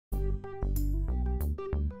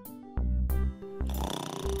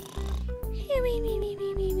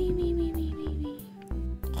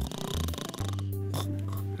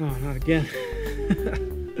Oh, not again.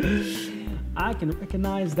 I can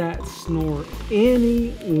recognize that snore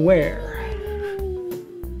anywhere.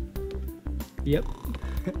 Yep.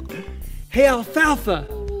 Hey, Alfalfa!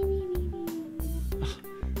 Oh,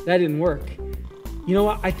 that didn't work. You know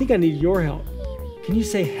what? I think I need your help. Can you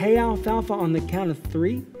say, hey, Alfalfa, on the count of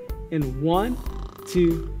 3? In 1,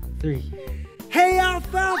 2, 3. Hey,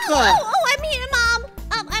 Alfalfa! Oh, I'm here, Mom.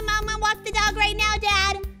 I'm gonna walk the dog right now,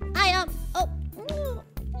 Dad.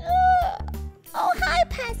 Oh, hi,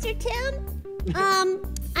 Pastor Tim.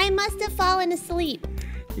 I must have fallen asleep.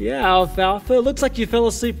 Yeah, Alfalfa. It looks like you fell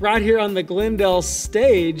asleep right here on the Glendale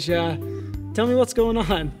stage. Tell me what's going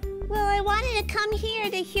on. Well, I wanted to come here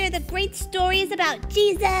to hear the great stories about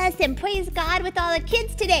Jesus and praise God with all the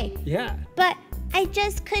kids today. Yeah. But I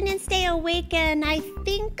just couldn't stay awake, and I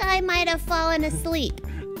think I might have fallen asleep.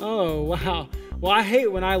 Oh, wow. Well, I hate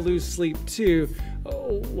when I lose sleep, too.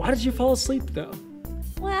 Why did you fall asleep, though?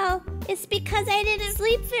 Well, it's because I didn't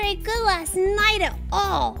sleep very good last night at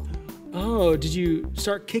all. Oh, did you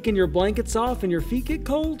start kicking your blankets off and your feet get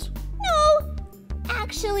cold? No,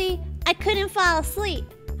 actually, I couldn't fall asleep.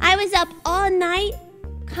 I was up all night,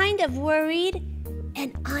 kind of worried,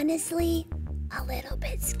 and honestly, a little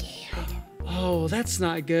bit scared. Oh, that's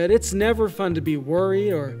not good. It's never fun to be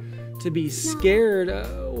worried or to be scared.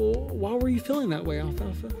 Why were you feeling that way,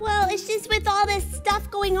 Alfalfa? Well, it's just with all this stuff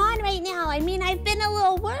going on right now. I mean, I've been a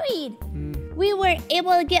little worried. We were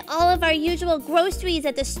able to get all of our usual groceries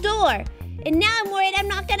at the store, and now I'm worried I'm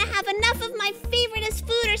not gonna have enough of my favoriteest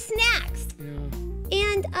food or snacks. Yeah.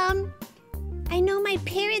 And I know my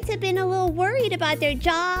parents have been a little worried about their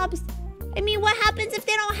jobs. I mean, what happens if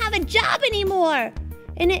they don't have a job anymore?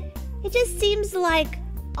 And it just seems like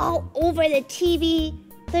all over the TV,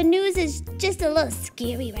 the news is just a little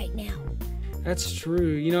scary right now. That's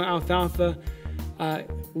true. You know, Alfalfa,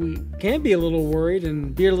 we can be a little worried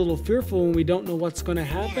and be a little fearful when we don't know what's going to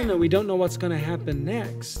happen or we don't know what's going to happen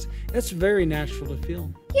next. That's very natural to feel.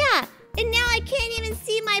 Yeah, and now I can't even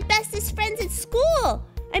see my bestest friends at school.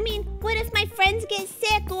 I mean, what if my friends get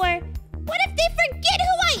sick, or what if they forget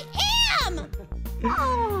who I am?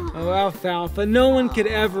 Oh, Alfalfa, no one could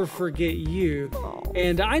ever forget you.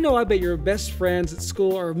 And I bet your best friends at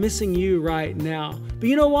school are missing you right now. But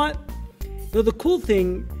you know what? The cool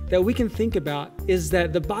thing that we can think about is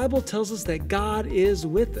that the Bible tells us that God is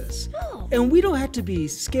with us. And we don't have to be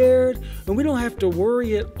scared, and we don't have to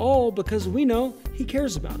worry at all because we know He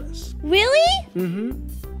cares about us. Really? Mm-hmm.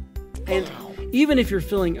 And even if you're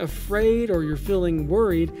feeling afraid or you're feeling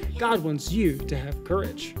worried, God wants you to have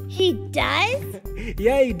courage. He does?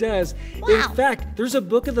 Yeah, He does. Wow. In fact, there's a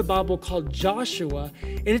book of the Bible called Joshua,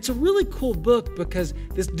 and it's a really cool book because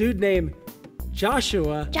this dude named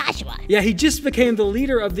Joshua. Yeah, he just became the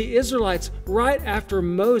leader of the Israelites right after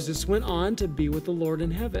Moses went on to be with the Lord in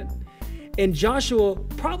heaven. And Joshua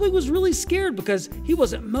probably was really scared because he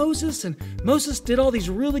wasn't Moses, and Moses did all these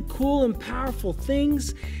really cool and powerful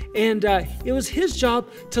things. And it was his job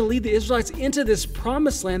to lead the Israelites into this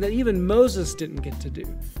promised land that even Moses didn't get to do.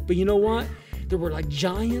 But you know what? There were like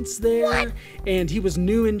giants there, and he was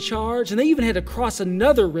new in charge. And they even had to cross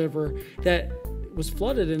another river that was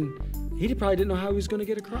flooded, and he probably didn't know how he was going to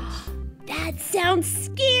get across. That sounds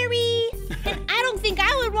scary. And I don't think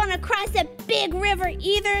I would want to cross a big river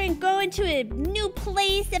either and go into a new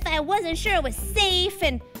place if I wasn't sure it was safe.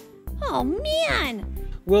 And oh man.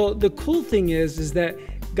 Well, the cool thing is that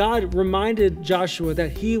God reminded Joshua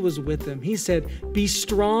that He was with him. He said, "Be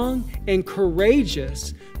strong and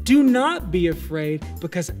courageous. Do not be afraid,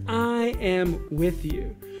 because I am with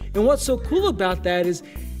you." And what's so cool about that is,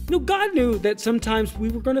 God knew that sometimes we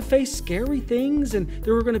were going to face scary things, and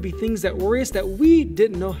there were going to be things that worry us that we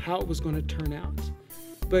didn't know how it was going to turn out.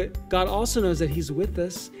 But God also knows that He's with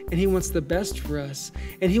us, and He wants the best for us,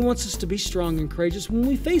 and He wants us to be strong and courageous when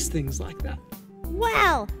we face things like that.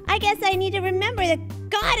 Wow, I guess I need to remember that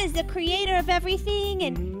God is the creator of everything,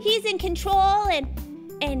 and He's in control,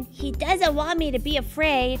 and He doesn't want me to be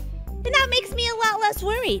afraid. And that makes me a lot less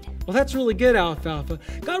worried. Well, that's really good, Alfalfa.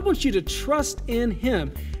 God wants you to trust in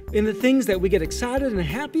Him, in the things that we get excited and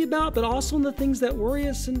happy about, but also in the things that worry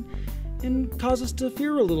us and cause us to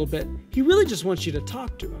fear a little bit. He really just wants you to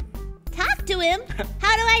talk to Him. Talk to Him?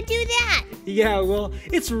 How do I do that? Yeah, well,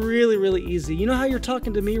 it's really, really easy. You know how you're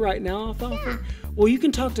talking to me right now, Alfalfa? Yeah. Well, you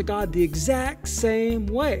can talk to God the exact same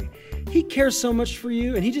way. He cares so much for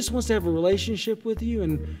you, and He just wants to have a relationship with you.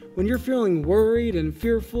 And when you're feeling worried and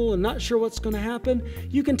fearful and not sure what's going to happen,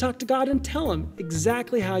 you can talk to God and tell Him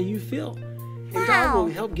exactly how you feel. And God will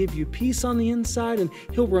help give you peace on the inside, and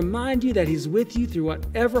He'll remind you that He's with you through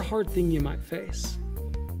whatever hard thing you might face.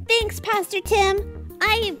 Thanks, Pastor Tim.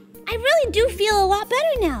 I really do feel a lot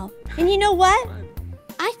better now. And you know what?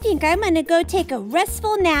 I think I'm going to go take a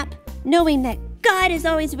restful nap, knowing that God is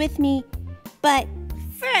always with me. But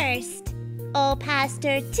first, oh,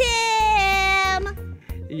 Pastor Tim.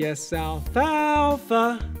 Yes,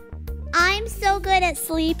 Alfalfa. I'm so good at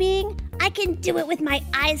sleeping, I can do it with my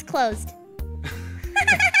eyes closed.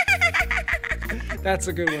 That's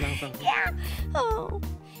a good one, Alfalfa. Yeah. Oh,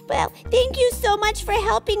 well, thank you so much for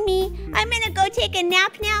helping me. I'm going to go take a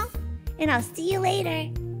nap now, and I'll see you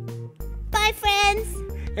later. Bye, friends.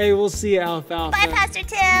 Hey, we'll see you, Alfalfa. Bye, Pastor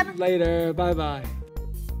Tim. Later. Bye-bye.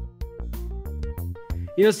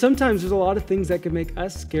 You know, sometimes there's a lot of things that can make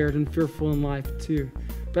us scared and fearful in life, too.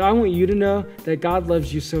 But I want you to know that God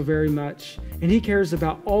loves you so very much, and He cares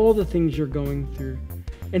about all the things you're going through.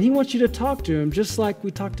 And He wants you to talk to Him, just like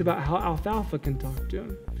we talked about how Alfalfa can talk to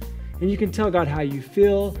Him. And you can tell God how you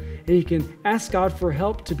feel, and you can ask God for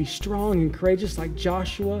help to be strong and courageous like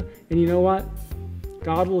Joshua. And you know what?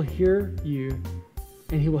 God will hear you,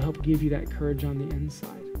 and He will help give you that courage on the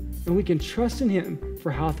inside. And we can trust in Him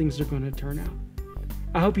for how things are going to turn out.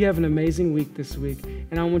 I hope you have an amazing week this week,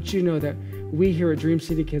 and I want you to know that we here at Dream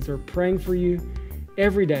City Kids are praying for you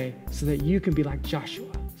every day so that you can be like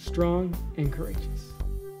Joshua, strong and courageous.